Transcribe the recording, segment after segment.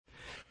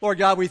Lord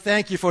God, we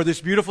thank you for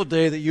this beautiful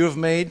day that you have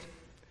made.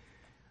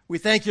 We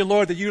thank you,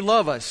 Lord, that you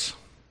love us.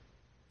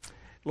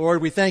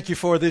 Lord, we thank you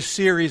for this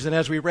series, and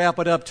as we wrap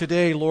it up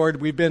today, Lord,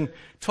 we've been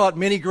taught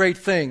many great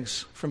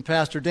things from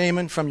Pastor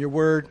Damon, from your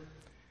word.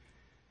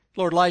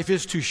 Lord, life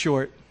is too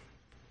short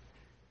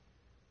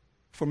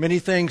for many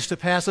things to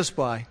pass us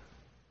by.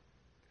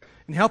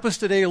 And help us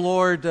today,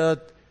 Lord, to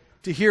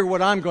hear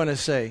what I'm going to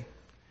say.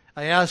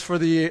 I ask for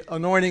the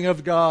anointing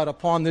of God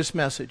upon this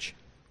message.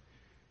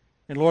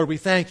 And Lord, we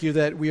thank you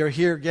that we are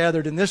here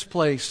gathered in this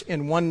place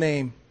in one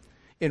name,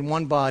 in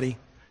one body,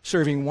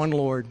 serving one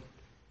Lord.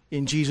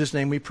 In Jesus'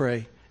 name we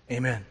pray.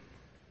 Amen.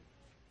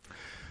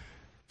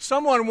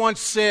 Someone once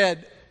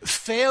said,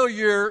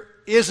 failure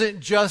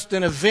isn't just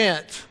an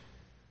event,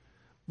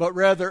 but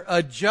rather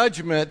a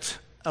judgment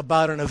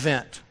about an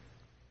event.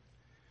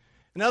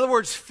 In other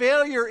words,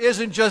 failure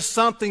isn't just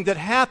something that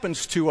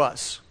happens to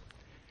us.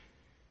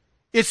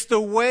 It's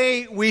the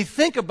way we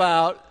think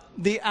about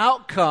the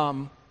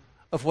outcome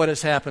of what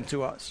has happened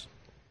to us.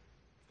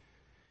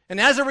 And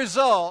as a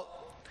result,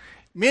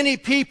 many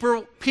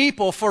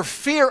people, for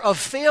fear of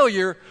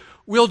failure,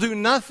 will do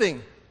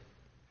nothing,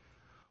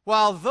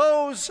 while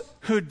those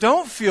who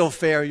don't feel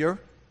failure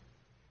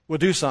will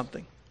do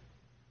something.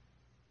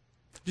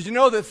 Did you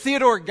know that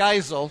Theodore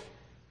Geisel,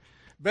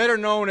 better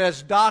known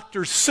as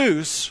Dr.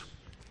 Seuss,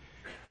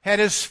 had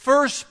his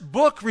first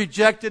book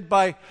rejected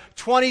by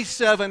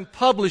 27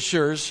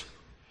 publishers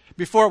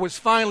before it was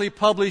finally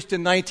published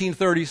in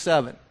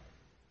 1937?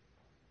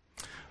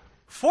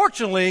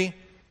 Fortunately,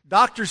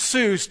 Dr.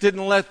 Seuss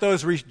didn't let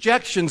those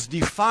rejections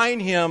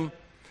define him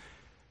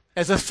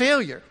as a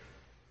failure.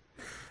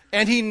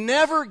 And he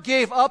never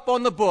gave up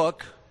on the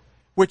book,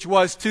 which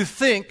was To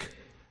Think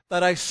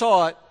That I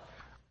Saw It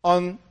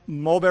on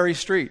Mulberry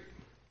Street.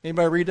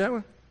 Anybody read that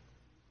one?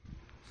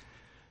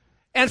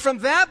 And from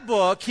that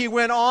book, he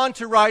went on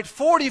to write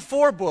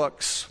 44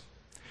 books,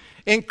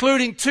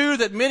 including 2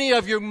 that many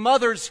of your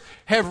mothers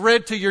have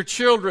read to your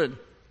children,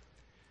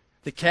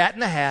 The Cat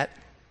in the Hat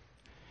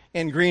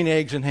and Green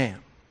Eggs and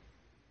Ham.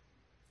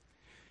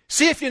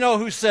 See if you know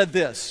who said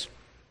this.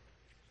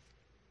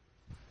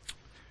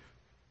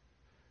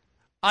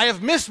 I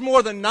have missed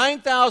more than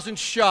 9,000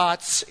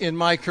 shots in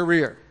my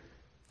career.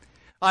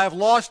 I have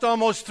lost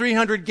almost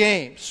 300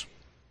 games.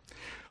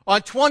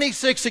 On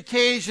 26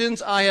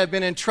 occasions, I have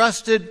been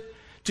entrusted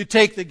to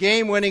take the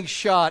game-winning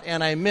shot,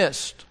 and I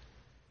missed.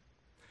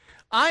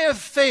 I have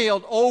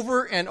failed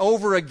over and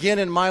over again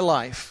in my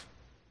life,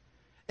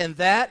 and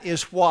that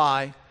is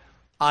why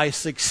I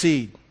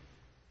succeed.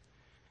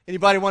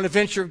 Anybody want to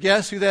venture a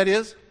guess who that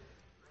is?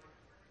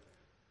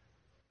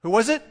 Who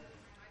was it?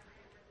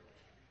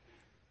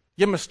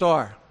 Give him a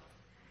star.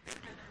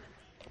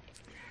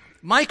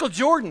 Michael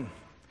Jordan.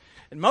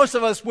 And most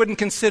of us wouldn't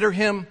consider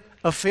him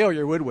a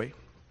failure, would we?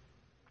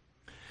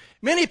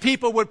 Many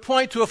people would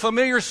point to a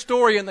familiar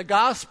story in the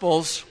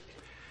Gospels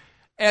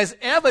as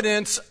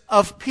evidence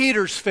of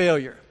Peter's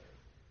failure.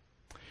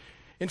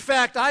 In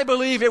fact, I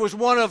believe it was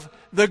one of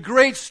the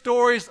great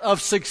stories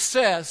of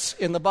success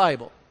in the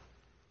Bible.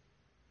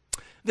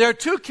 There are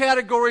 2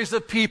 categories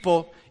of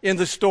people in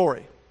the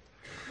story.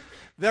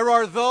 There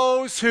are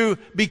those who,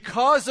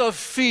 because of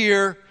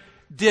fear,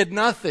 did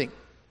nothing.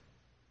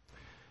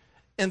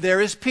 And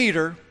there is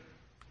Peter,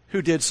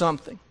 who did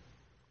something.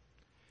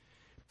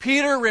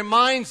 Peter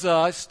reminds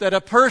us that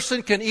a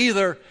person can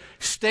either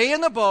stay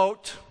in the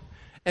boat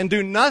and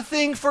do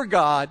nothing for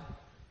God,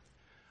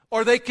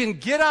 or they can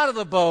get out of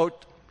the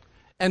boat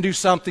and do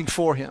something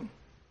for Him.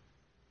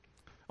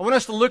 I want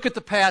us to look at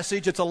the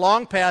passage. It's a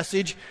long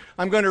passage.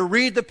 I'm going to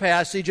read the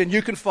passage, and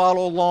you can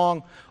follow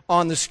along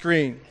on the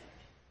screen.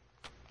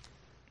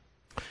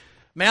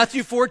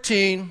 Matthew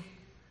 14,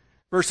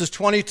 verses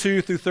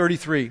 22 through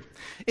 33.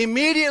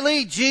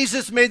 Immediately,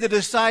 Jesus made the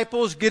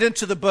disciples get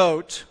into the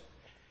boat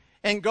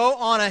and go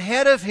on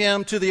ahead of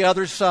him to the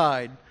other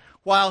side,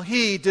 while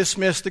he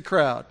dismissed the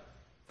crowd.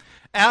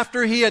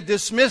 After he had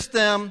dismissed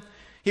them,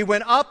 he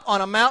went up on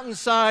a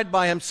mountainside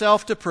by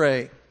himself to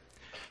pray.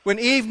 When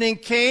evening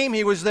came,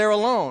 he was there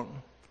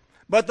alone.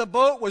 But the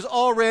boat was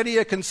already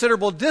a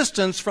considerable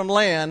distance from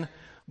land,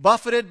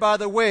 buffeted by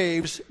the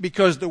waves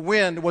because the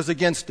wind was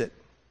against it.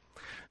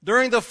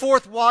 During the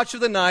 4th watch of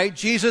the night,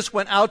 Jesus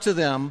went out to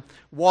them,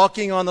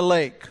 walking on the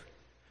lake.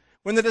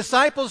 When the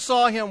disciples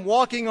saw him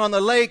walking on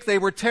the lake, they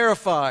were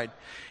terrified.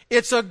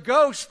 "It's a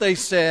ghost," they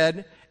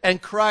said,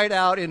 and cried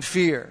out in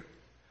fear.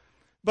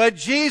 But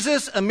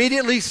Jesus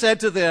immediately said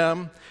to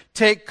them,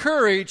 "Take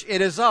courage,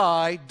 it is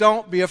I,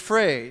 don't be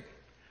afraid."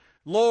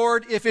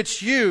 "Lord, if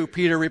it's you,"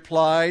 Peter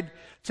replied,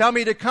 "tell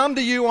me to come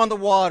to you on the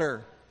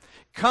water."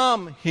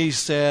 "Come," he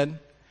said.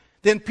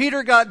 Then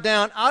Peter got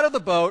down out of the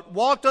boat,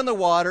 walked on the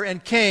water,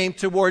 and came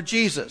toward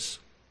Jesus.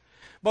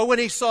 But when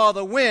he saw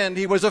the wind,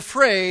 he was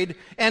afraid,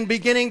 and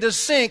beginning to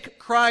sink,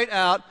 cried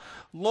out,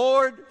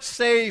 "Lord,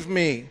 save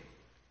me."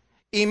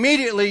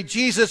 Immediately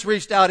Jesus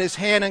reached out his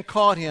hand and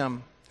caught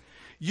him.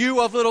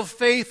 "You of little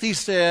faith," he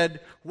said,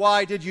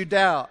 "why did you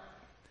doubt?"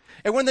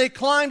 And when they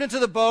climbed into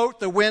the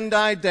boat, the wind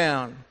died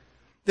down.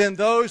 Then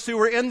those who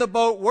were in the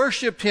boat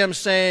worshipped him,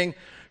 saying,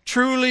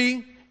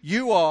 truly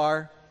you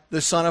are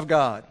the Son of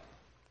God.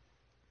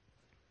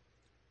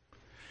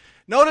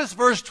 Notice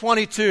verse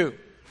 22.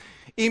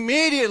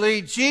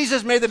 Immediately,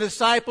 Jesus made the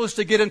disciples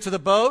to get into the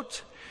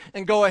boat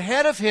and go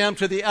ahead of him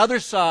to the other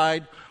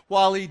side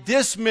while he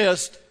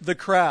dismissed the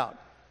crowd.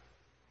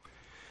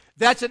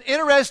 That's an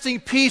interesting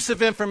piece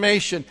of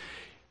information.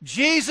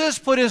 Jesus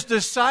put his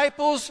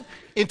disciples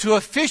into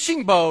a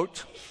fishing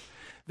boat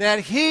that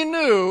he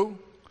knew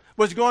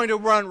was going to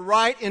run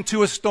right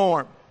into a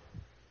storm.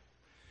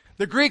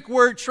 The Greek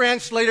word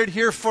translated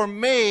here for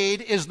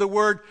made is the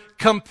word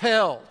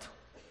compelled.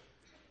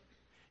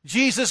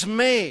 Jesus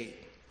made,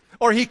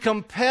 or he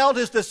compelled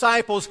his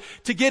disciples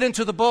to get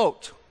into the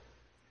boat.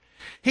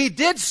 He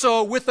did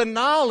so with the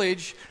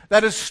knowledge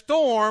that a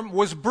storm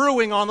was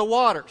brewing on the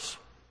waters.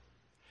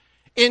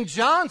 In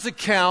John's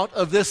account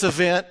of this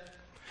event,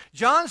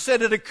 John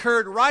said it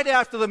occurred right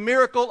after the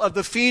miracle of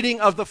the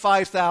feeding of the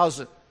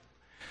 5,000.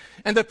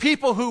 And the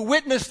people who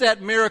witnessed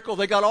that miracle,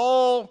 they got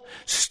all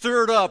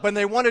stirred up and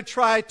they wanted to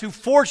try to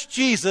force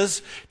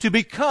Jesus to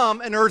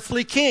become an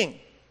earthly king.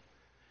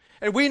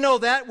 And we know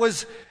that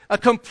was a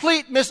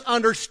complete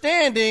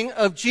misunderstanding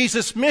of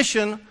Jesus'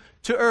 mission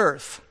to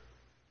earth.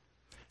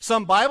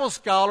 Some Bible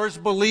scholars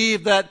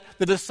believe that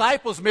the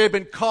disciples may have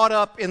been caught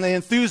up in the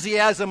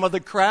enthusiasm of the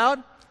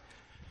crowd,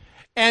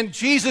 and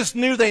Jesus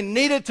knew they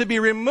needed to be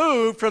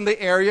removed from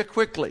the area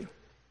quickly.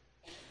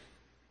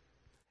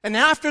 And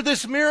after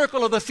this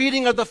miracle of the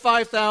feeding of the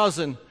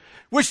 5,000,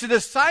 which the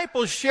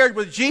disciples shared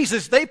with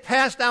Jesus, they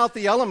passed out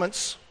the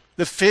elements,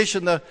 the fish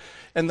and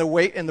the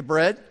weight and the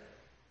bread.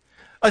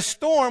 A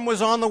storm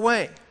was on the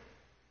way.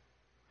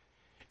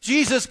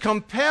 Jesus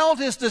compelled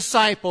his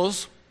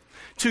disciples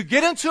to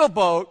get into a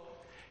boat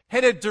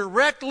headed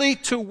directly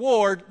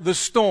toward the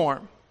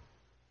storm.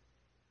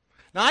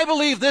 Now, I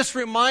believe this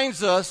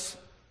reminds us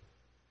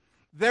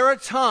there are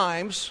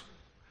times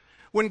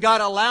when God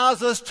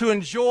allows us to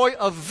enjoy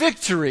a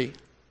victory,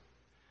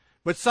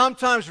 but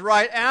sometimes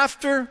right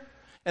after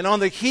and on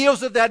the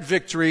heels of that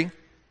victory,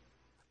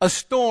 a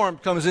storm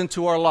comes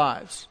into our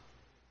lives.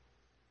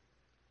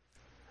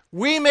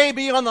 We may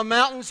be on the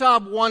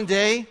mountaintop one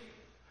day,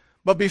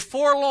 but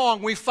before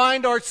long we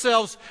find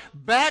ourselves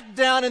back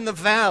down in the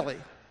valley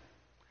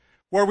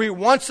where we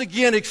once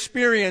again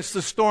experience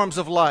the storms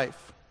of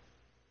life.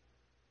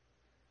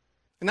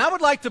 And I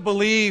would like to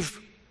believe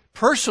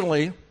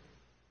personally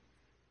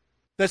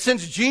that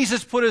since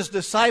Jesus put his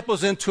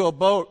disciples into a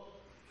boat,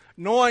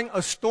 knowing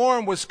a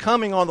storm was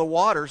coming on the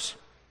waters,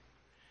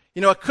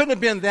 it couldn't have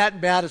been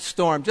that bad a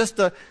storm, just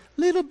a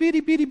little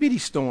bitty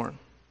storm.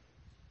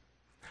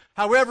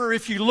 However,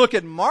 if you look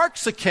at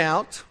Mark's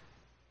account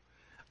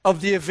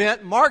of the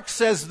event, Mark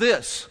says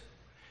this.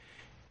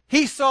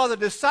 He saw the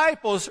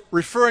disciples,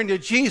 referring to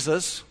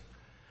Jesus,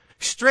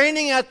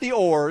 straining at the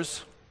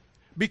oars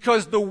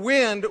because the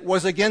wind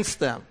was against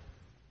them.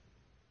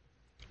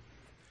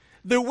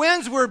 The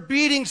winds were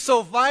beating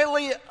so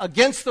violently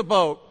against the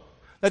boat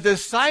that the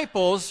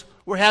disciples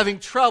were having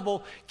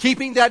trouble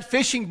keeping that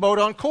fishing boat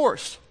on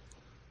course.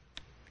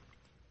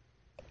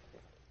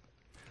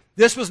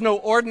 This was no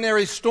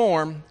ordinary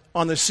storm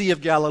on the Sea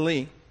of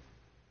Galilee.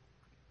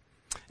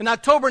 In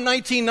October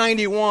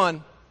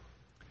 1991,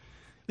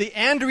 the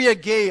Andrea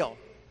Gale,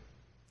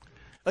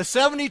 a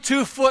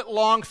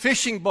 72-foot-long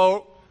fishing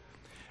boat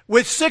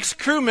with 6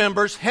 crew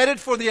members, headed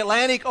for the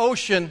Atlantic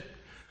Ocean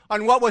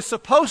on what was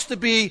supposed to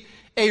be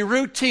a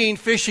routine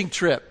fishing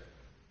trip.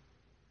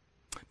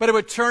 But it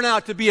would turn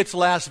out to be its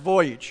last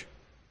voyage.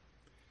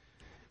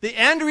 The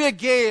Andrea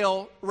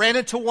Gale ran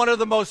into one of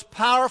the most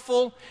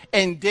powerful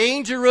and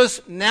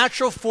dangerous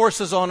natural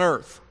forces on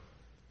earth.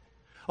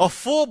 A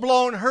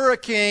full-blown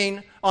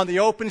hurricane on the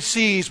open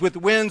seas with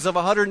winds of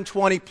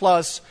 120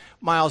 plus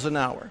miles an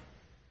hour.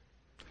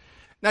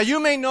 Now you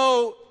may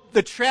know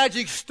the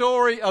tragic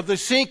story of the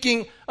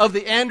sinking of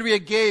the Andrea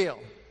Gale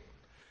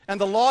and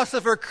the loss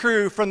of her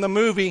crew from the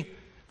movie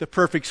The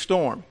Perfect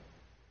Storm.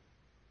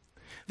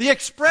 The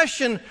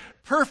expression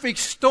perfect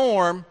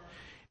storm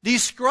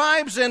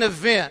describes an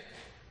event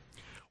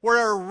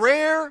where a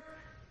rare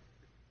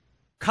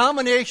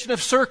combination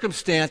of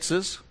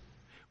circumstances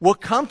will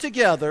come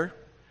together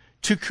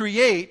to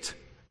create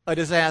a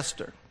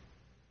disaster.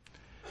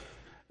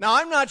 Now,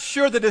 I'm not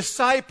sure the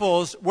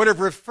disciples would have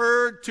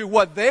referred to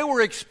what they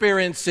were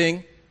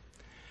experiencing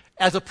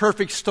as a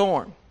perfect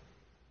storm.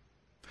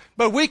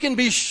 But we can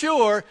be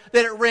sure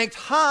that it ranked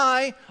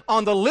high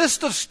on the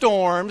list of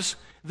storms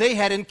they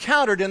had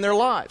encountered in their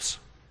lives.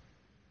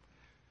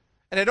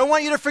 And I don't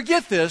want you to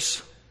forget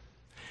this.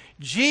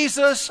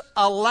 Jesus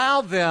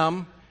allowed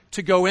them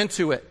to go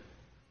into it.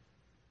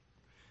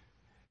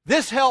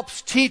 This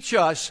helps teach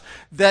us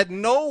that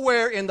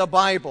nowhere in the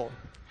Bible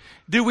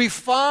do we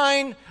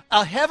find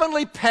a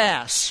heavenly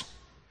pass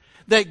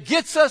that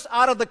gets us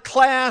out of the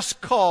class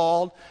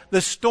called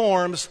the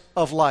storms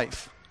of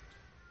life.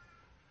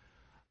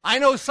 I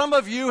know some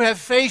of you have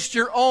faced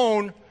your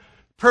own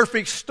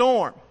perfect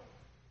storm.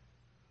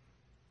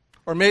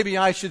 Or maybe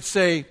I should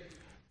say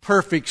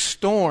perfect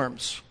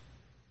storms.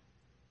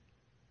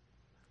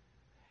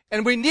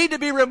 And we need to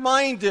be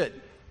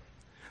reminded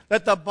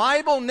that the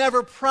Bible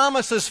never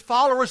promises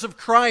followers of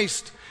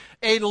Christ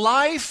a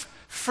life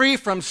free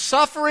from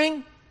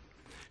suffering,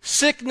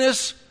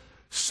 sickness,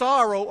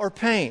 sorrow, or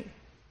pain.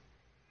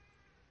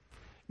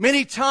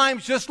 Many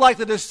times, just like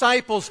the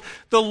disciples,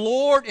 the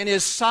Lord in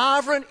His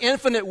sovereign,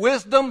 infinite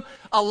wisdom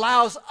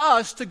allows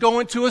us to go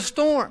into a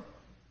storm.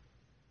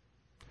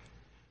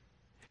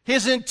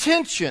 His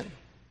intention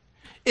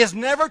is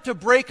never to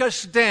break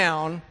us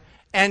down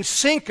and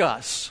sink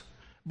us,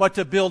 but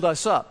to build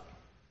us up.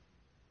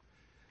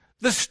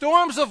 The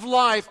storms of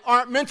life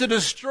aren't meant to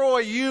destroy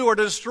you or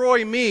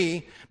destroy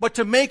me, but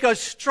to make us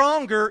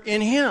stronger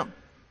in Him.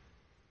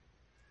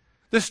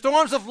 The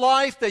storms of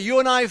life that you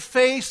and I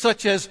face,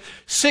 such as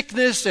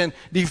sickness and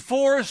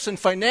divorce and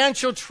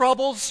financial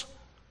troubles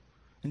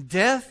and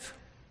death,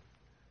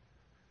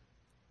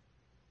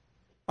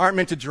 aren't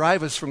meant to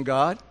drive us from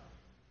God,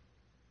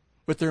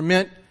 but they're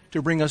meant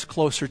to bring us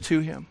closer to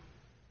Him.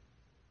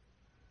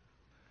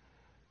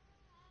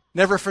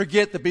 Never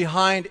forget that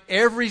behind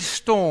every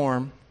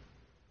storm,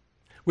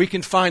 we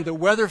can find the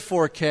weather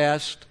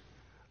forecast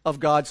of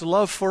God's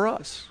love for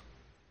us.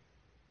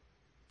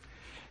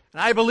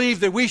 And I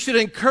believe that we should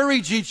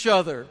encourage each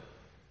other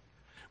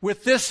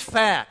with this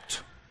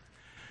fact.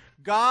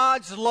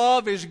 God's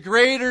love is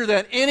greater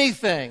than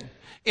anything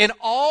in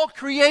all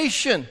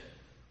creation,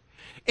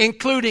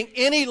 including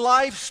any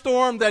life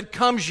storm that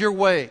comes your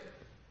way.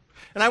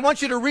 And I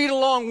want you to read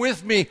along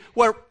with me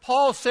what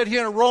Paul said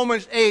here in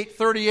Romans 8,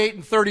 38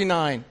 and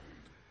 39.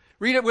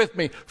 Read it with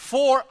me.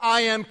 For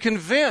I am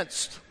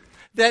convinced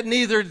that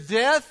neither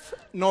death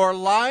nor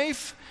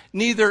life,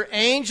 neither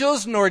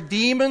angels nor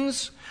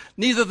demons,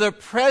 neither the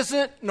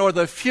present nor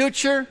the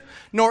future,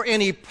 nor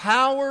any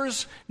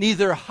powers,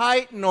 neither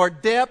height nor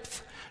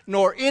depth,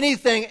 nor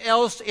anything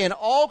else in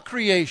all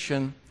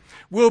creation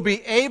will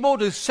be able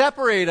to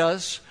separate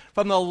us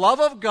from the love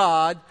of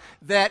God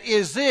that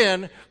is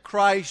in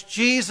Christ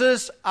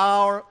Jesus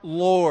our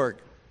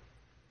Lord.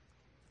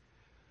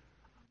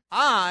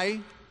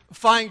 I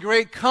find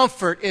great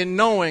comfort in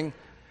knowing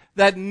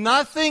that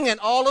nothing in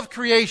all of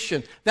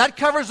creation, that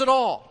covers it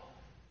all,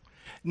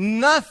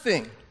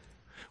 nothing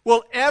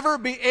will ever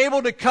be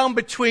able to come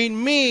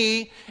between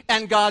me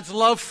and God's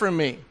love for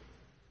me.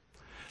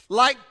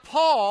 Like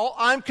Paul,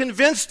 I'm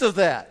convinced of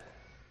that.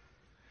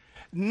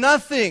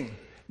 Nothing,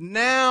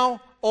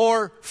 now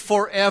or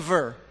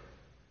forever.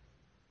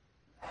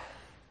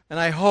 And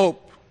I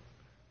hope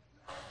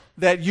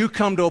that you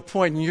come to a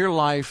point in your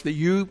life that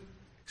you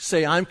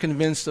say, I'm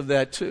convinced of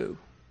that too.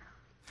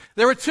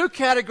 There were two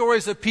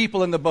categories of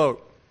people in the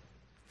boat.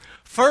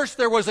 First,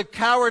 there was a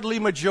cowardly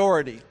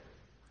majority.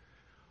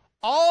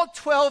 All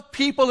 12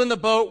 people in the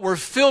boat were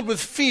filled with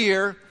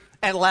fear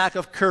and lack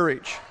of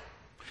courage.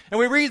 And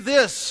we read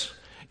this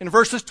in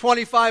verses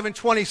 25 and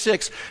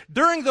 26.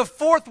 During the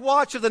fourth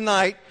watch of the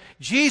night,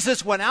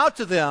 Jesus went out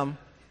to them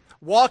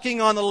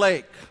walking on the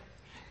lake.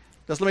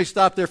 Just let me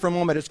stop there for a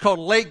moment. It's called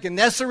Lake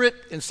Gennesaret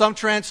in some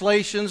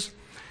translations.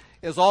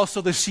 It's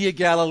also the Sea of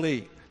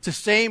Galilee. It's the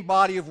same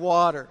body of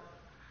water.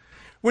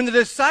 When the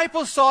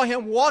disciples saw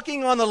him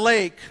walking on the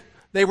lake,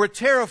 they were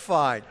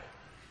terrified.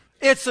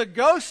 It's a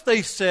ghost,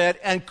 they said,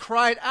 and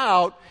cried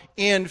out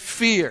in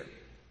fear.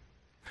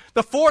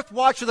 The fourth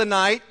watch of the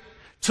night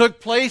took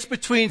place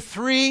between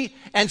 3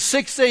 and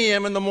 6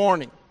 a.m. in the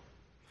morning.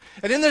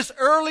 And in this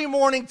early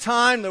morning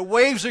time, the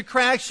waves are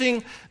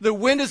crashing, the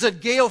wind is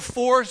at gale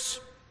force.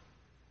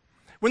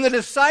 When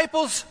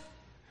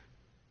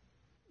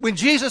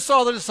Jesus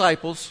saw the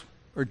disciples,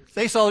 or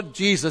they saw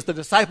Jesus, the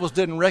disciples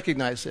didn't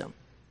recognize him.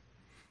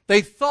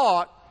 They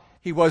thought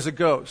he was a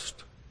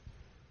ghost.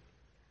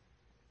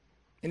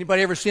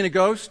 Anybody ever seen a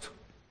ghost?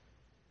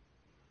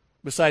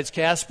 Besides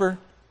Casper?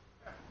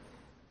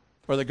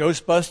 Or the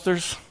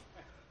Ghostbusters?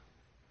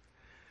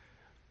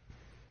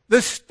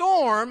 The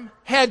storm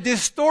had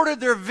distorted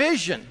their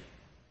vision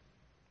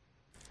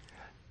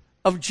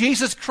of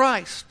Jesus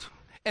Christ.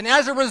 And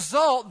as a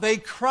result, they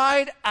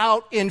cried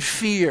out in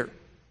fear.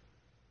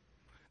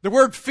 The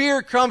word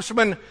fear comes from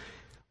an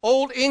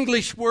Old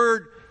English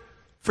word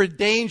for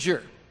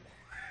danger.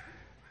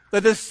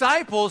 The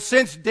disciples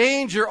sensed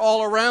danger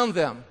all around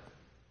them.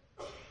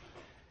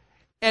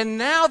 And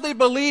now they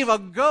believe a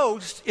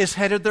ghost is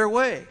headed their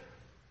way.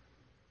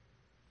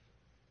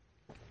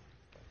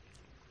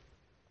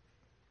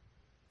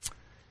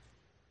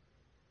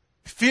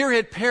 Fear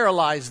had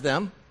paralyzed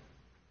them,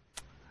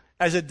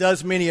 as it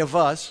does many of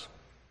us.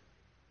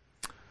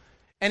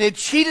 And it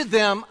cheated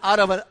them out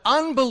of an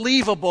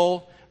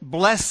unbelievable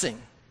blessing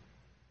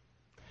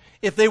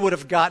if they would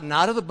have gotten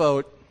out of the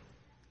boat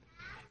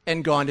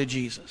and gone to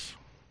Jesus.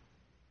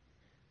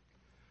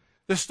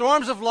 The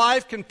storms of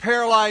life can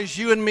paralyze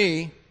you and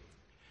me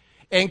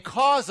and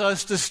cause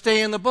us to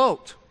stay in the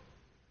boat.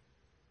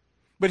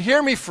 But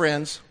hear me,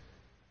 friends.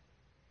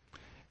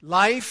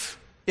 Life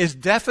is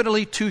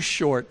definitely too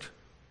short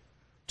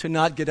to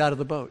not get out of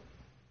the boat.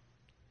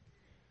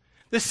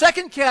 The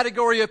second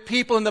category of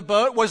people in the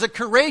boat was a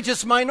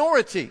courageous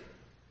minority.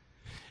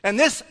 And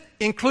this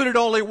included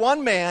only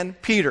one man,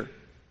 Peter.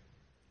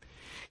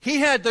 He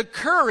had the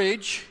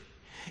courage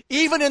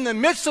even in the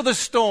midst of the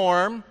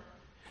storm,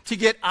 to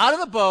get out of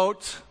the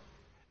boat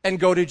and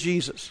go to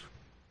Jesus.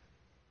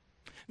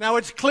 Now,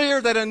 it's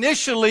clear that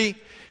initially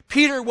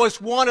Peter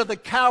was one of the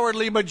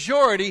cowardly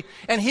majority,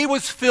 and he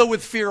was filled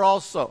with fear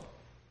also.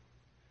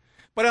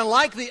 But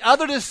unlike the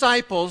other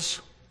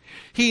disciples,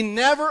 he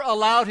never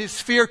allowed his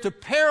fear to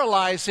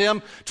paralyze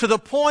him to the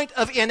point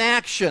of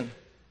inaction.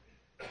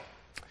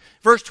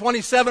 Verse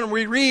 27,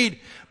 we read,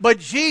 "But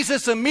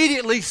Jesus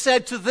immediately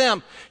said to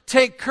them,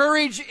 'Take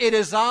courage, it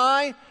is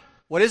I.'"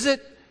 What is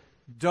it?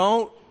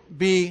 "Don't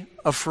be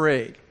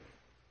afraid."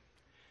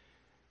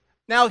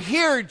 Now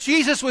here,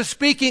 Jesus was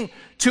speaking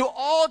to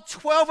all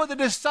 12 of the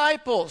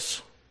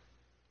disciples.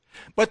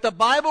 But the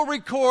Bible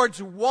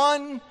records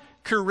one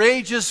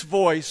courageous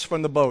voice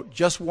from the boat,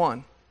 just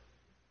one.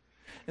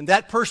 And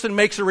that person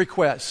makes a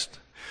request.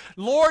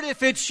 "Lord,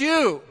 if it's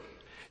you,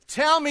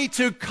 tell me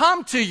to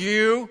come to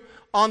you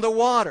on the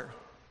water."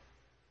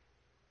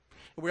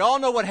 We all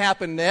know what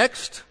happened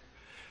next.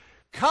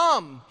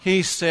 "Come,"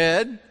 he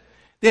said.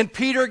 Then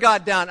Peter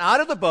got down out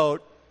of the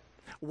boat,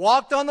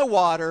 walked on the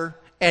water,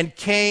 and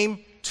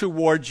came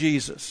toward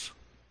Jesus.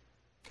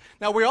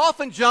 Now, we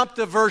often jump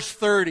to verse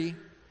 30,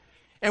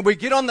 and we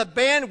get on the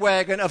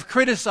bandwagon of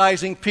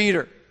criticizing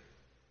Peter.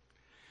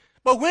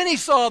 But when he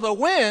saw the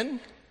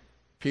wind,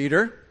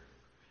 Peter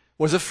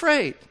was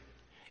afraid,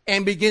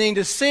 and beginning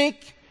to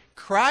sink,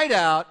 cried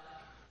out,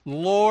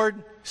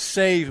 "Lord,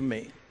 save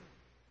me."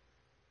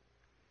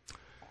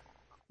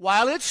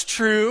 While it's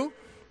true,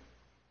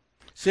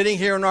 sitting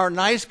here in our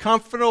nice,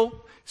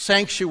 comfortable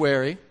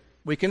sanctuary,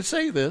 we can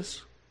say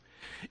this.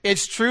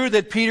 It's true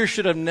that Peter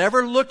should have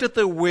never looked at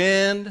the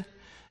wind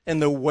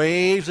and the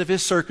waves of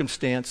his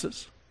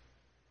circumstances.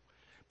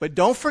 But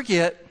don't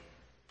forget,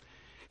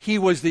 he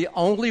was the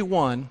only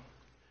one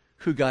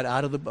who got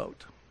out of the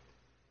boat.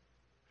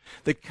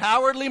 The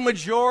cowardly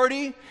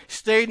majority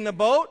stayed in the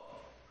boat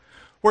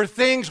where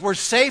things were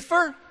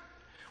safer,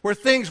 where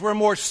things were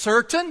more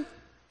certain.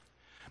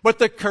 But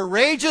the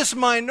courageous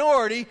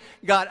minority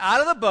got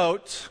out of the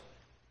boat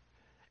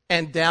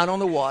and down on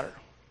the water.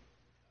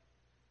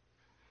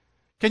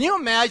 Can you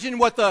imagine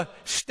what the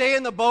stay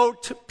in the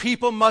boat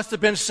people must have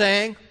been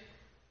saying?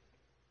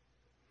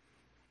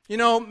 You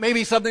know,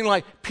 maybe something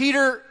like,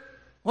 "Peter,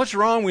 what's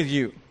wrong with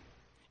you?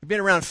 You've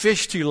been around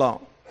fish too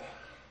long.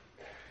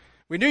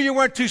 We knew you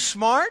weren't too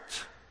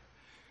smart,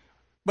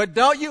 but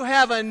don't you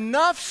have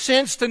enough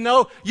sense to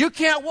know you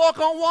can't walk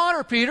on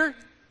water, Peter?"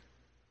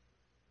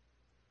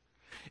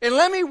 And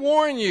let me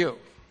warn you,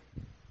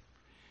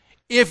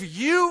 if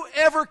you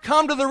ever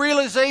come to the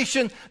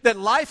realization that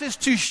life is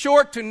too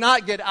short to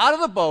not get out of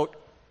the boat,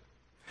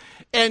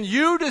 and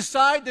you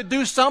decide to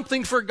do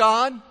something for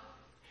God,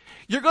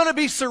 you're going to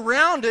be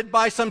surrounded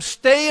by some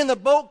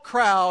stay-in-the-boat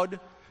crowd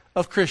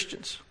of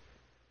Christians.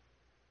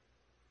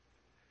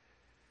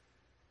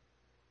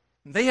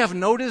 They have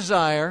no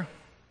desire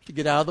to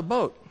get out of the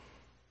boat.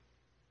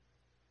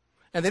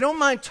 And they don't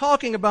mind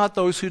talking about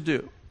those who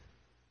do.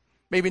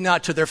 Maybe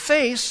not to their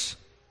face.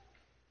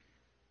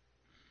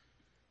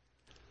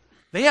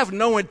 They have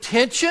no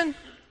intention.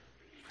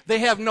 They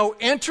have no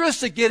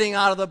interest in getting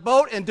out of the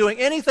boat and doing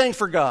anything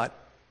for God.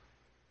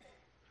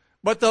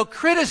 But they'll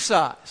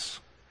criticize,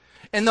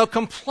 and they'll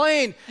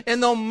complain,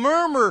 and they'll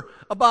murmur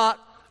about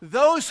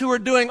those who are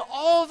doing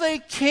all they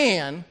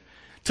can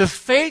to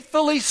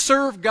faithfully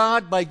serve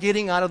God by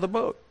getting out of the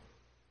boat.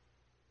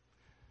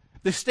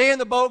 The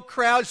stay-in-the-boat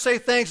crowd say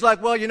things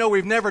like, "Well, you know,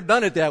 we've never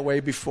done it that way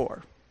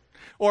before."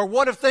 Or,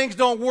 "What if things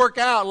don't work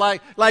out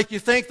like you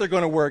think they're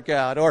going to work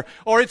out?"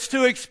 Or "It's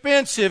too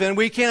expensive and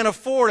we can't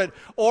afford it."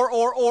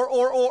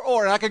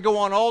 Or. And I could go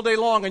on all day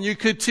long, and you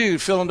could too,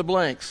 fill in the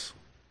blanks.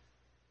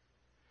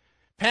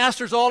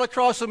 Pastors all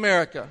across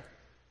America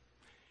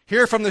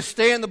hear from the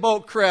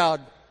stay-in-the-boat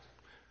crowd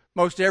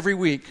most every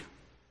week.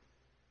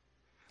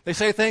 They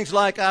say things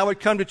like, "I would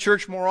come to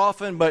church more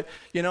often, but,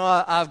 you know,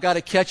 I've got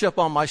to catch up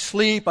on my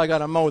sleep. I got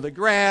to mow the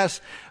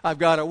grass. I've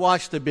got to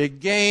watch the big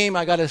game.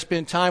 I got to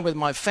spend time with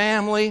my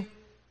family."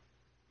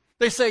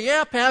 They say,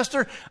 "Yeah,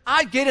 Pastor,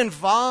 I'd get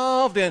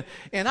involved and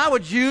I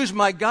would use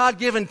my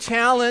God-given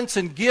talents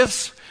and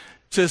gifts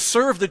to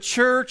serve the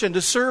church and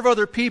to serve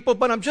other people,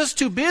 but I'm just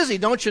too busy,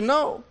 don't you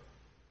know?"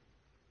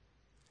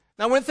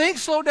 Now, when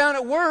things slow down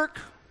at work,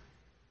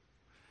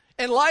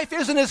 and life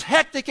isn't as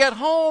hectic at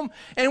home,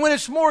 and when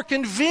it's more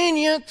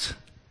convenient,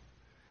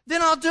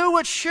 then I'll do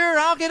it. Sure,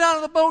 I'll get out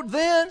of the boat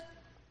then.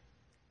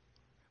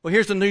 Well,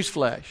 here's the news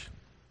flash.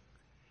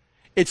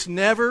 It's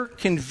never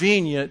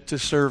convenient to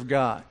serve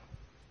God.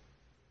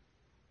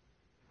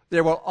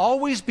 There will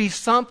always be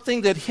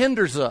something that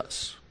hinders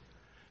us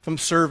from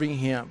serving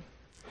Him,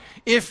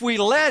 if we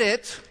let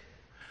it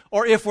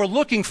or if we're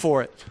looking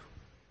for it.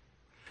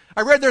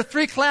 I read there are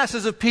 3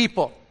 classes of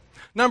people.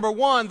 Number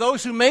 1,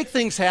 those who make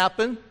things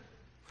happen.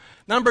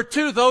 Number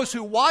 2, those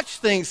who watch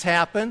things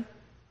happen.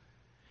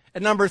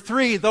 And number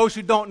 3, those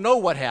who don't know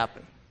what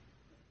happened.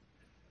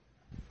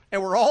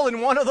 And we're all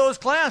in one of those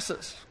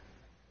classes.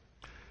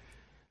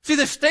 See,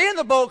 the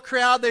stay-in-the-boat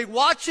crowd, they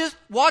watch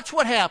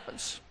what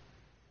happens.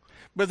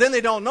 But then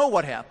they don't know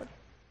what happened.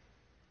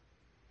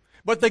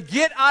 But the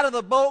get out of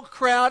the boat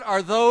crowd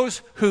are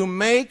those who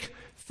make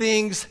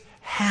things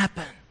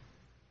happen.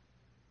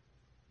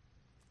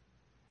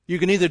 You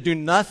can either do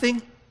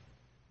nothing,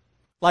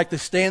 like the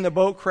stay in the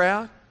boat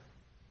crowd,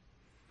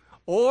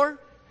 or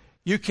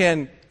you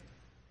can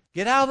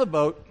get out of the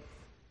boat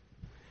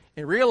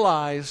and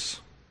realize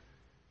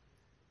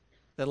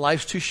that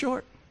life's too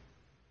short.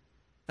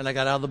 And I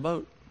got out of the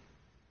boat.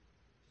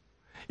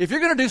 If you're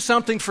going to do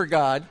something for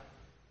God,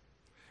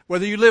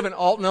 whether you live in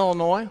Alton,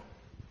 Illinois,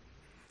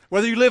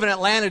 whether you live in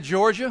Atlanta,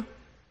 Georgia,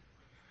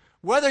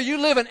 whether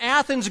you live in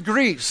Athens,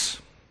 Greece,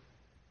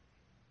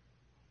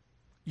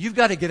 you've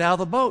got to get out of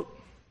the boat.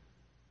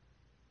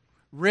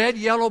 Red,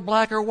 yellow,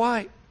 black, or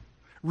white,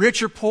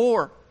 rich or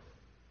poor,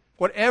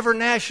 whatever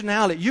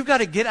nationality, you've got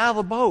to get out of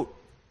the boat.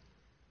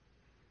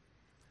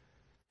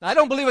 Now, I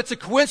don't believe it's a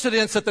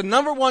coincidence that the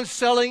number one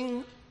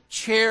selling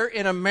chair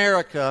in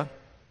America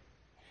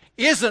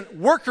isn't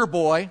Worker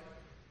Boy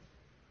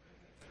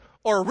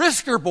or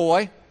Risker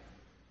Boy,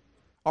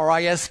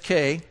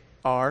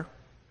 R-I-S-K-R,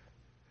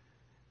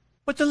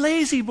 but the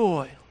Lazy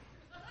Boy.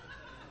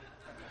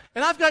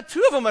 And I've got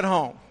 2 of them at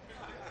home.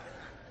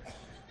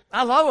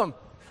 I love them.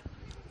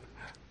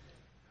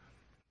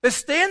 The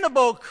stay in the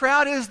boat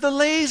crowd is the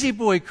Lazy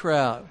Boy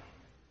crowd.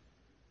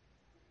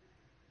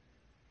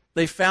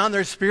 They found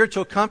their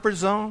spiritual comfort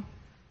zone,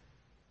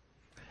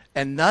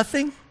 and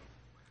nothing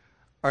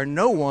or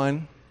no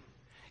one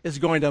is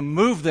going to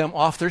move them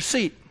off their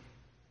seat.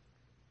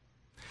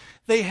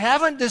 They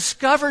haven't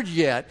discovered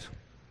yet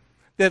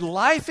that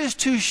life is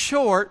too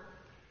short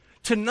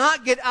to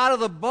not get out of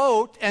the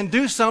boat and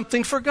do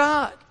something for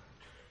God.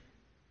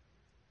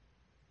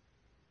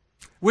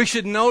 We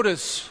should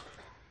notice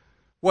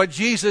what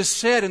Jesus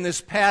said in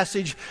this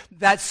passage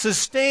that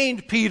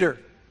sustained Peter.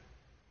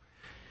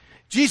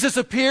 Jesus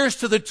appears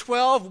to the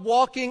 12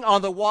 walking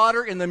on the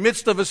water in the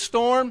midst of a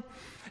storm,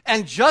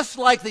 and just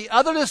like the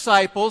other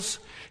disciples,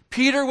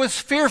 Peter was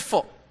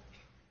fearful.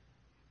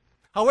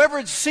 However,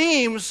 it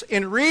seems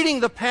in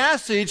reading the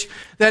passage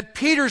that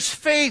Peter's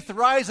faith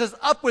rises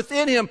up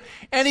within him,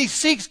 and he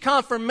seeks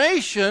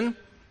confirmation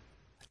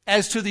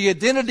as to the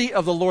identity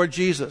of the Lord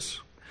Jesus.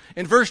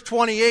 In verse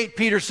 28,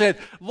 Peter said,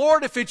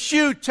 "Lord, if it's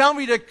you, tell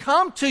me to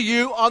come to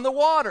you on the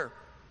water."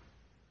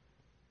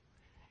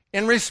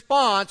 In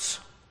response,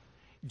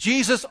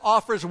 Jesus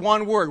offers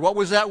one word. What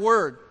was that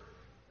word?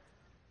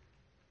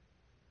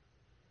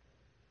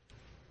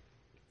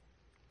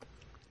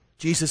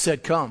 Jesus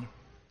said, "Come."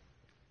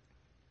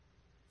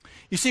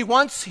 You see,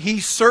 once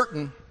he's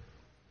certain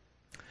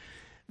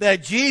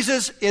that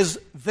Jesus is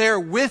there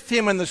with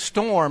him in the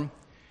storm,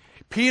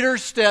 Peter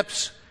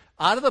steps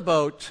out of the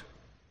boat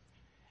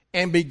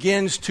and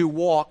begins to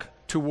walk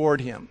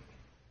toward him.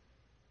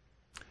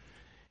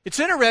 It's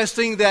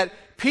interesting that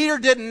Peter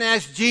didn't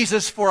ask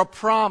Jesus for a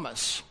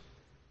promise,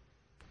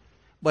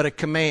 but a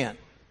command.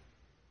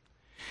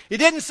 He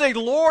didn't say,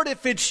 "Lord,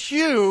 if it's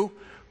you,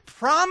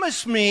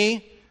 promise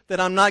me that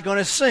I'm not going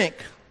to sink."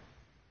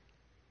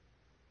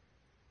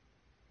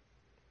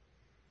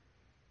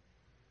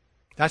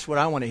 That's what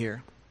I want to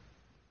hear.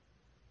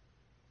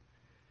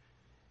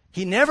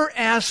 He never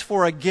asked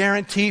for a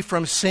guarantee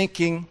from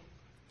sinking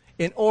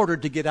in order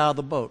to get out of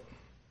the boat.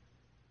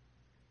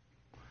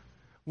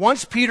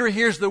 Once Peter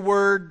hears the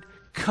word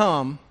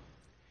 "come,"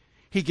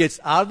 he gets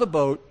out of the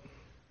boat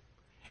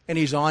and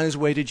he's on his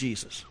way to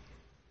Jesus.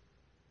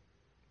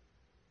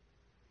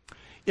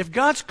 If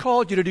God's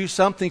called you to do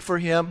something for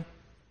him,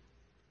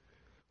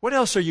 what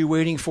else are you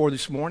waiting for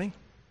this morning?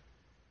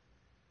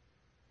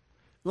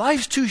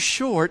 Life's too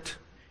short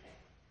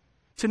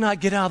to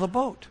not get out of the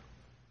boat.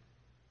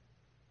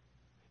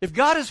 If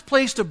God has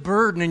placed a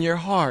burden in your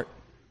heart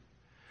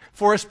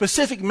for a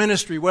specific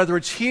ministry, whether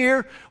it's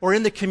here or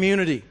in the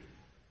community,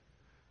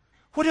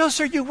 what else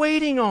are you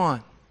waiting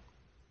on?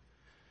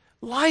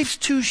 Life's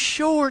too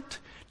short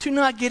to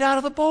not get out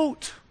of the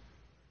boat.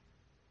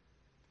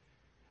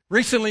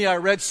 Recently, I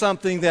read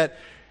something that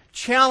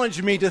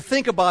challenged me to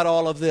think about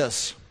all of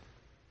this.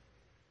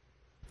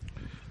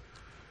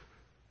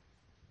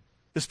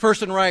 This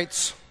person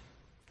writes,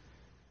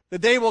 "The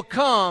day will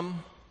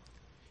come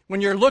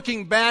when you're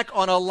looking back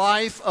on a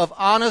life of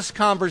honest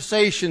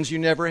conversations you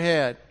never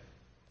had,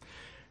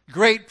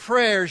 great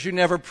prayers you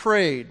never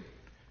prayed,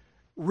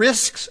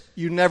 risks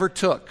you never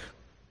took,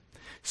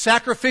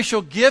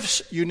 sacrificial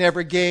gifts you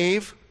never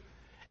gave,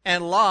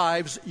 and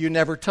lives you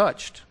never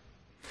touched.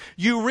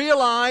 You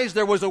realize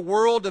there was a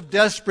world of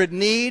desperate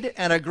need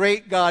and a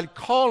great God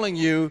calling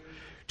you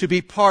to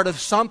be part of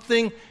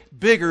something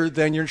bigger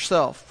than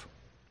yourself.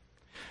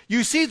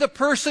 You see the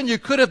person you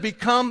could have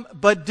become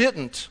but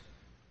didn't.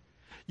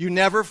 You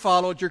never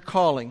followed your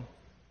calling.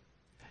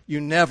 You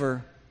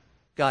never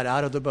got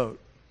out of the boat."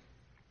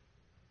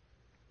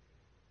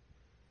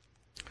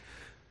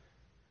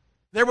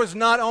 There was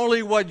not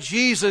only what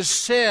Jesus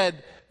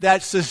said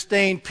that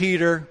sustained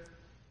Peter,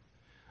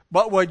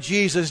 but what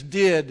Jesus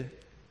did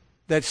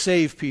that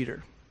saved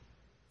Peter.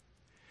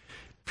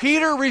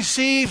 Peter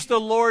receives the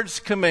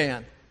Lord's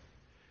command,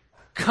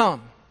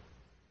 "Come."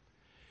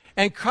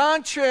 And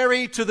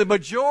contrary to the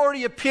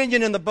majority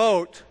opinion in the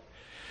boat,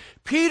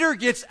 Peter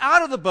gets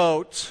out of the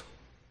boat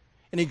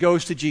and he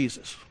goes to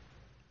Jesus.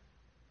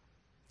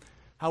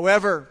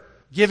 However,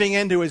 giving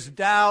in to his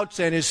doubts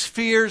and his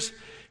fears,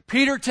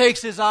 Peter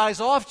takes his eyes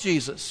off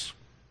Jesus.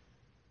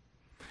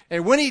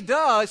 And when he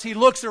does, he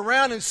looks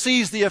around and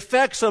sees the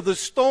effects of the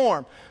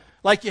storm,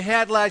 like you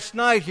had last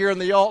night here in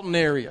the Alton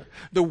area.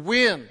 The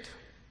wind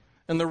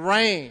and the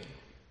rain.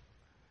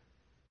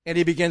 And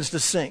he begins to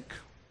sink.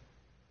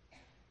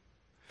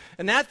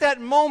 And at that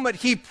moment,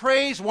 he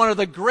prays one of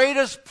the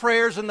greatest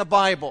prayers in the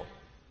Bible.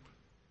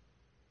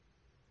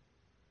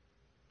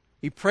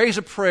 He prays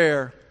a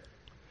prayer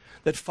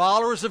that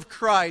followers of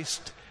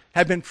Christ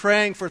have been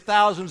praying for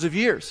thousands of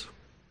years.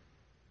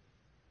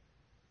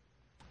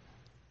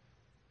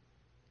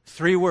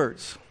 3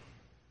 words.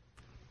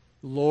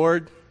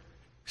 Lord,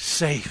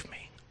 save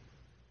me.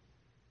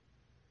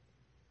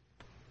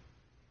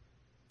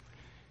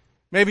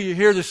 Maybe you're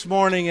here this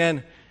morning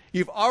and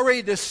you've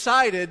already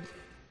decided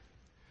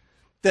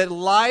that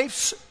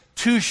life's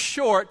too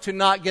short to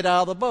not get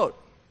out of the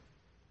boat.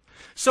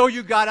 So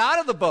you got out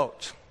of the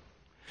boat,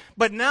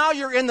 but now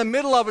you're in the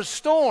middle of a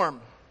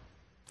storm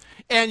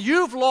and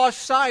you've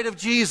lost sight of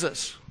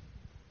Jesus.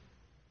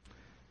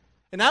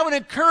 And I would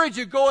encourage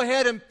you, go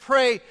ahead and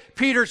pray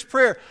Peter's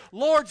prayer.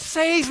 Lord,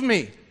 save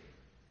me.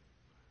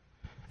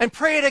 And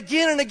pray it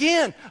again and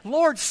again.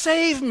 Lord,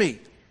 save me.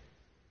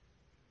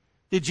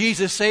 Did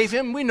Jesus save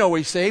him? We know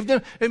he saved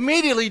him.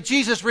 Immediately,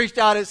 Jesus reached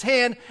out his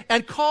hand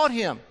and caught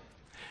him.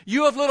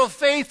 You have little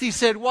faith, he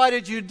said, why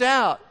did you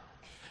doubt?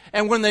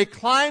 And when they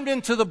climbed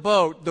into the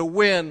boat, the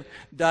wind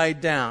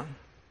died down.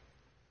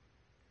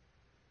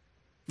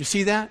 You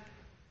see that?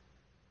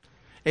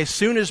 As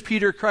soon as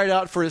Peter cried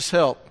out for his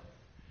help,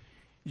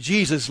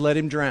 Jesus let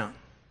him drown.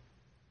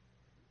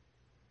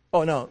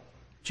 Oh no,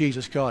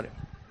 Jesus caught him.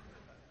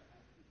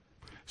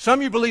 Some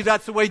of you believe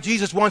that's the way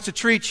Jesus wants to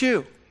treat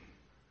you.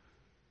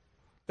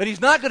 That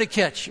he's not going to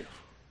catch you.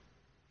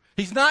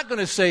 He's not going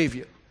to save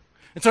you.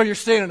 And so you're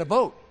staying in a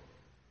boat.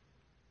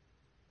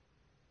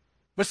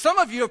 But some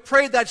of you have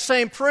prayed that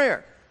same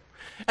prayer.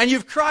 And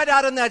you've cried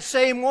out in that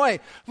same way.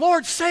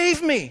 Lord,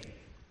 save me.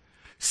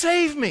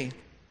 Save me.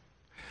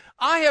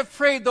 I have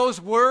prayed those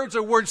words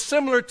or words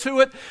similar to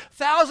it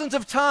thousands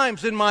of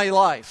times in my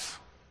life.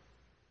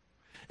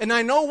 And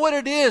I know what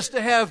it is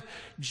to have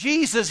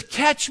Jesus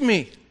catch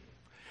me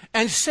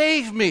and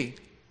save me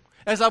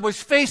as I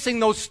was facing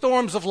those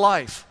storms of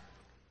life.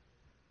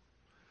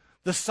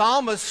 The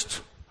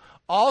psalmist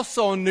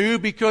also knew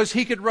because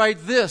he could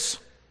write this.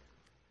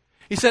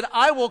 He said,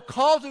 I will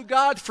call to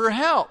God for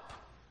help,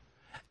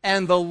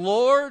 and the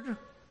Lord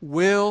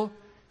will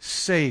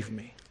save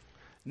me.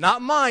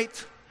 Not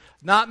might,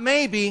 not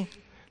maybe,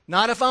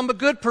 not if I'm a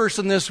good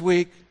person this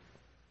week.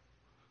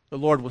 The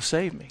Lord will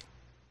save me.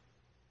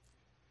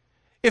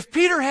 If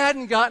Peter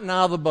hadn't gotten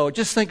out of the boat,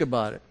 just think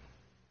about it.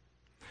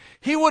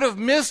 He would have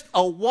missed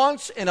a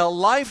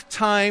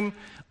once-in-a-lifetime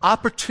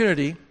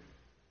opportunity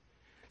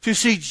to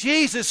see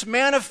Jesus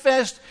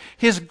manifest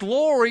his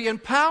glory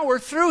and power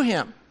through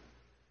him.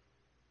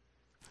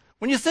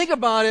 When you think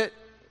about it,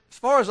 as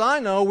far as I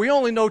know, we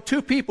only know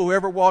 2 people who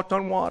ever walked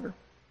on water.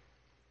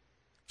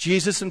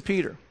 Jesus and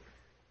Peter.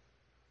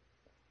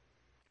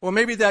 Well,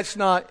 maybe that's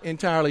not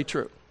entirely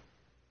true.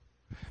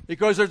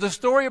 Because there's a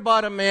story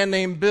about a man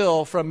named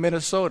Bill from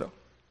Minnesota,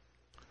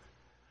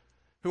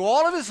 who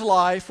all of his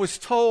life was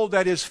told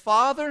that his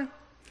father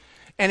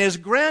and his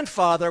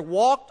grandfather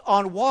walked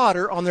on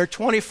water on their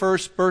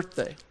 21st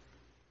birthday.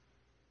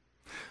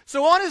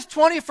 So on his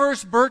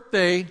 21st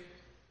birthday,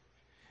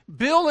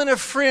 Bill and a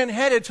friend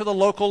headed to the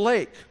local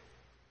lake.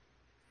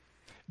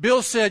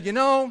 Bill said, you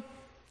know,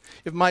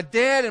 if my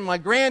dad and my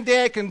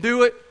granddad can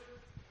do it,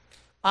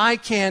 I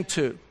can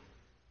too.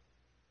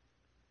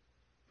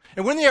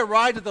 And when they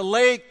arrived at the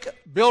lake,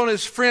 Bill and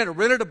his friend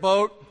rented a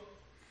boat,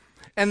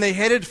 and they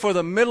headed for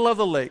the middle of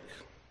the lake.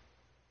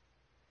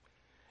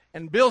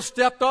 And Bill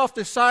stepped off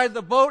the side of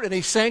the boat, and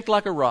he sank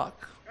like a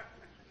rock.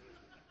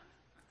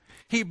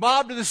 He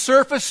bobbed to the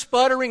surface,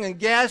 sputtering and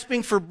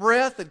gasping for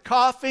breath and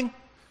coughing.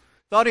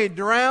 Thought he'd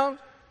drowned.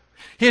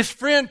 His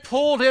friend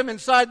pulled him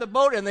inside the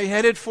boat, and they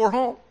headed for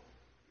home.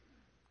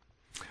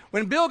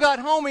 When Bill got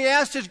home, he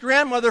asked his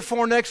grandmother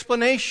for an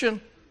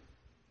explanation.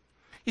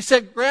 He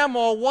said,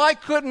 Grandma, why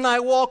couldn't I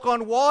walk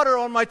on water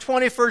on my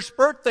 21st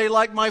birthday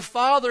like my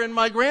father and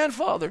my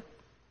grandfather?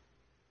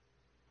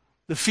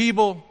 The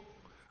feeble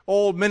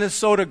old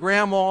Minnesota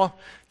grandma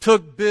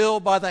took Bill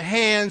by the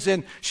hands,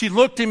 and she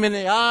looked him in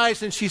the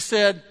eyes, and she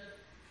said,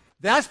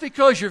 that's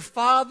because your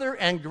father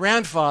and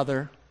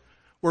grandfather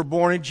were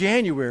born in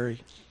January,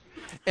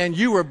 and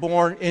you were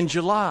born in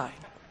July.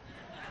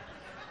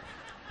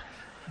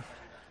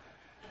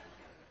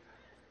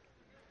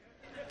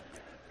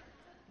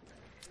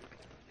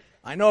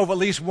 I know of at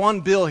least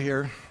one Bill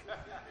here.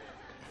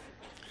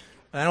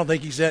 I don't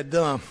think he's that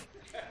dumb.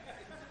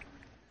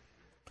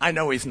 I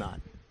know he's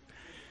not.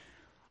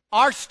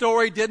 Our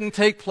story didn't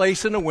take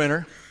place in the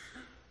winter,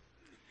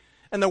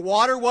 and the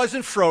water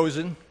wasn't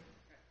frozen,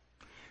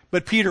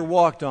 but Peter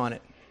walked on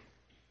it.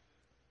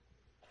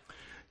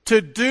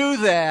 To do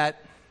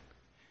that,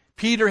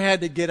 Peter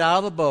had to get out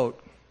of the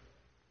boat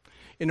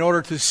in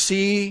order to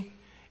see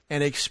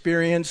and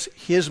experience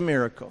his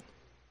miracle,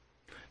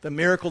 the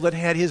miracle that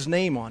had his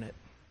name on it.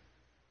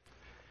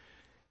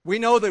 We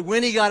know that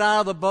when he got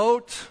out of the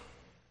boat,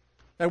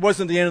 that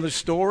wasn't the end of the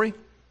story.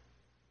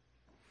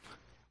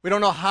 We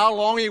don't know how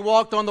long he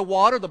walked on the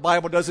water. The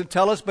Bible doesn't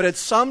tell us, but at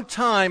some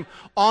time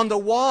on the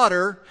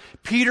water,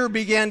 Peter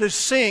began to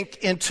sink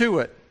into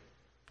it.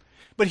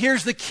 But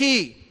here's the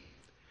key.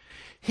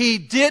 He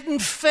didn't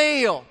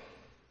fail.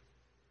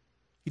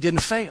 He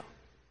didn't fail.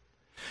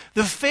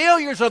 The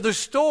failures of the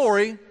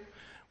story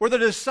were the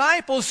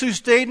disciples who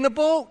stayed in the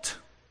boat.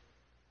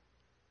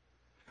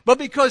 But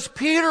because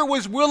Peter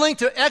was willing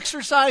to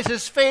exercise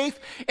his faith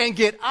and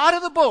get out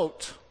of the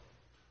boat,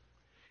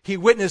 he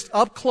witnessed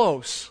up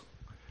close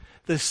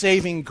the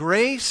saving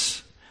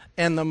grace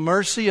and the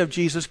mercy of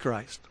Jesus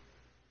Christ.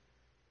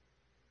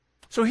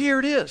 So here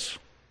it is.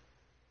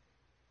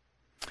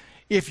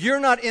 If you're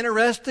not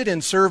interested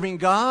in serving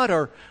God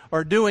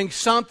or doing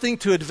something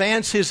to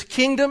advance His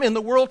kingdom in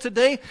the world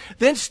today,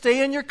 then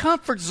stay in your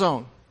comfort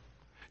zone.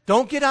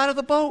 Don't get out of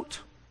the boat.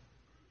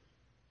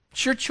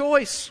 It's your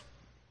choice.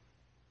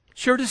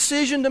 It's your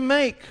decision to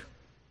make.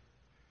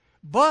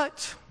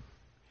 But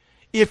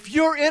if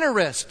you're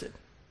interested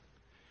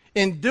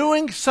in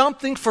doing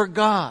something for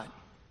God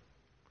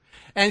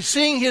and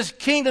seeing His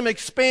kingdom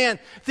expand,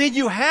 then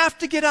you have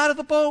to get out of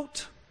the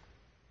boat.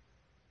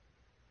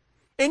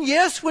 And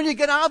yes, when you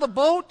get out of the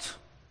boat,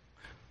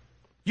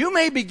 you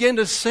may begin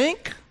to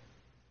sink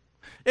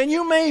and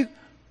you may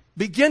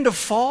begin to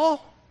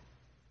fall.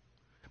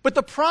 But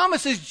the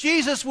promise is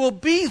Jesus will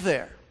be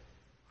there.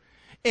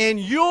 And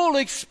you'll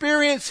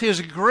experience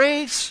His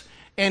grace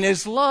and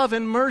His love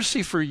and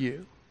mercy for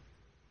you.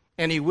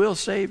 And He will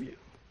save you.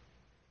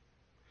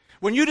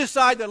 When you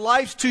decide that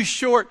life's too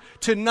short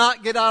to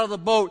not get out of the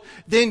boat,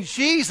 then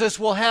Jesus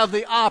will have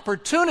the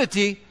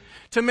opportunity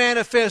to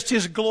manifest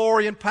His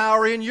glory and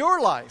power in your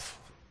life,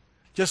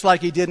 just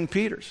like He did in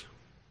Peter's.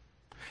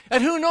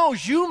 And who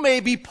knows, you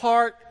may be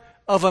part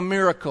of a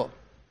miracle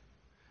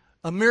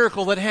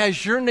that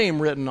has your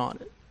name written on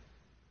it.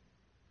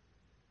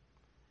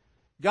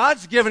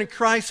 God's given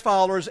Christ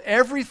followers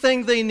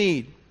everything they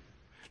need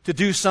to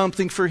do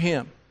something for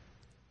Him.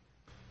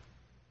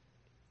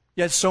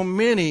 Yet so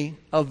many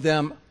of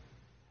them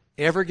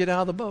ever get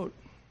out of the boat.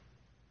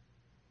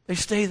 They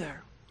stay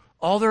there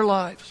all their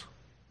lives.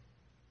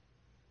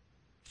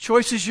 The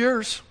choice is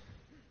yours.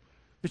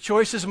 The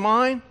choice is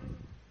mine.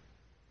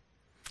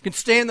 We can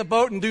stay in the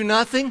boat and do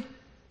nothing,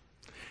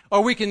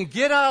 or we can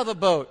get out of the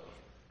boat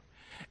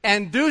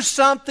and do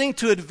something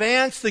to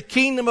advance the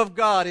kingdom of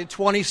God in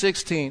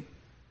 2016.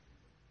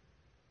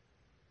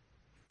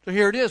 So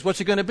here it is.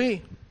 What's it going to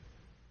be?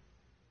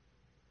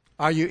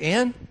 Are you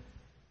in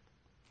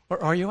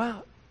or are you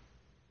out?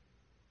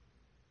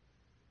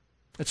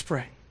 Let's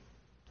pray.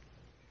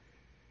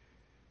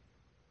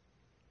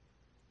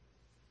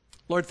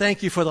 Lord,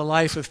 thank you for the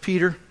life of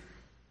Peter.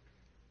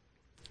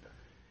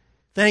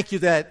 Thank you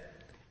that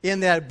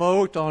in that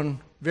boat on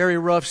very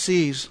rough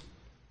seas,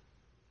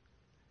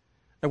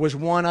 there was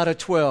 1 out of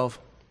 12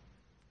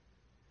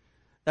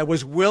 that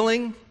was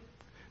willing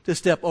to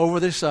step over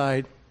the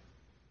side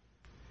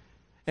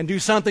and do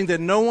something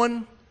that no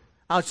one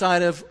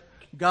outside of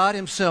God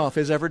Himself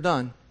has ever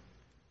done.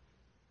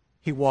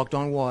 He walked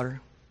on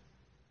water.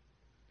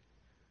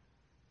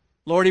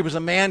 Lord, he was a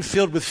man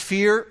filled with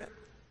fear,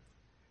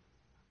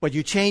 but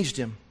you changed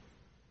him.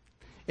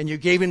 And you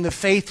gave him the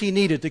faith he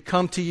needed to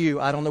come to you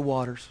out on the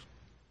waters.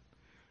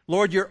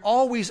 Lord, you're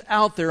always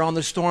out there on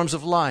the storms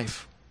of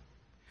life.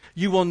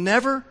 You will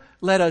never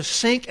let us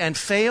sink and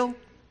fail.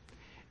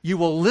 You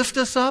will lift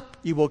us up.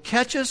 You will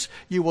catch us.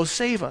 You will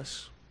save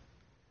us.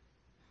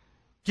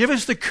 Give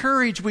us the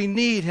courage we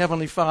need,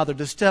 Heavenly Father,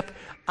 to step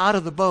out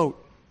of the boat.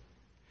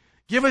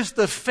 Give us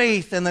the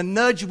faith and the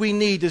nudge we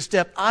need to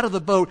step out of the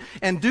boat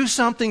and do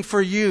something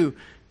for you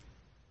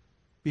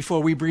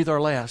before we breathe our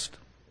last.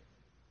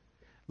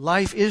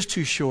 Life is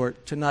too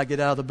short to not get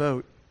out of the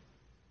boat.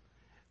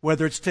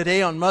 Whether it's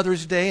today on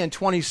Mother's Day in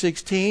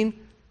 2016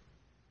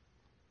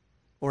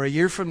 or a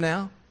year from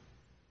now,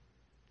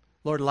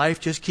 Lord, life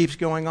just keeps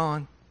going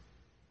on.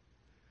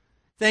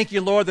 Thank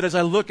you, Lord, that as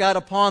I look out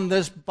upon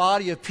this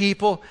body of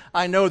people,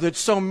 I know that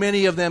so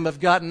many of them have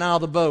gotten out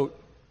of the boat.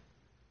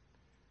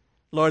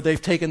 Lord,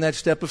 they've taken that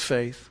step of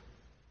faith.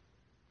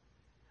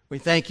 We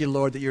thank you,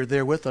 Lord, that you're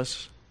there with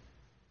us.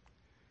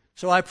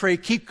 So I pray,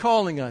 keep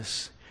calling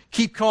us.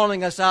 Keep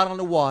calling us out on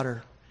the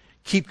water.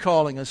 Keep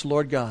calling us,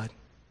 Lord God.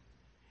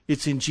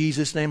 It's in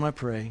Jesus' name I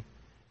pray.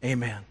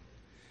 Amen.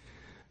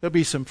 There'll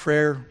be some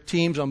prayer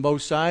teams on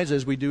both sides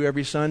as we do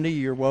every Sunday.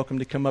 You're welcome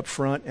to come up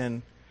front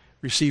and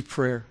receive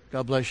prayer.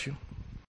 God bless you.